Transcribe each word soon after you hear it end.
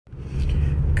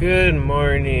Good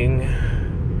morning.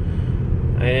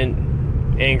 I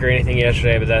didn't anchor anything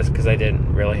yesterday, but that's because I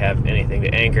didn't really have anything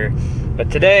to anchor. But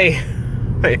today,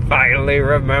 I finally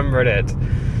remembered it.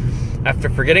 After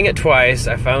forgetting it twice,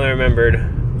 I finally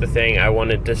remembered the thing I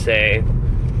wanted to say.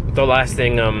 The last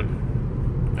thing,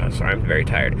 oh, sorry, I'm very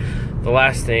tired. The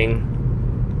last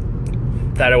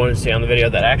thing that I wanted to say on the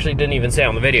video that I actually didn't even say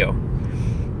on the video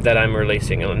that I'm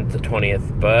releasing on the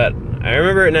 20th, but I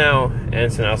remember it now,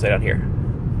 and so now I'll say it on here,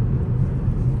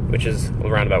 which is a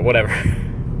roundabout, whatever.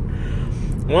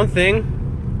 One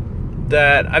thing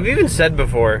that I've even said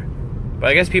before, but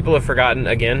I guess people have forgotten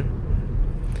again,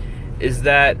 is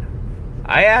that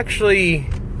I actually,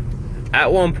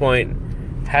 at one point,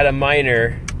 had a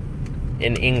minor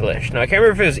in English. Now, I can't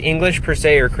remember if it was English per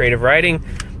se or creative writing,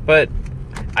 but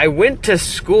I went to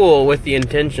school with the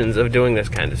intentions of doing this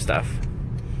kind of stuff.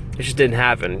 It just didn't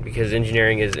happen because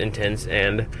engineering is intense,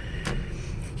 and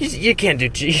you just can't do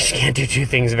two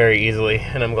things very easily.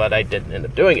 And I'm glad I didn't end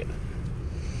up doing it.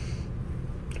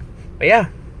 But yeah,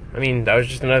 I mean, that was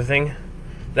just another thing.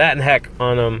 That and heck,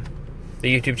 on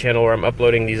the YouTube channel where I'm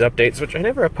uploading these updates, which I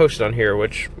never posted on here,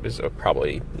 which is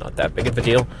probably not that big of a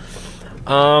deal.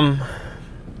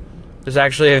 There's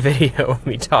actually a video of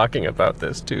me talking about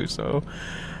this too, so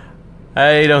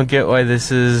I don't get why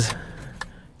this is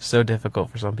so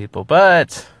difficult for some people,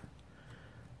 but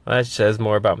that says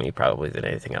more about me probably than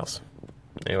anything else.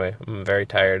 Anyway, I'm very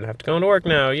tired and have to go into work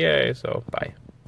now, yay, so bye.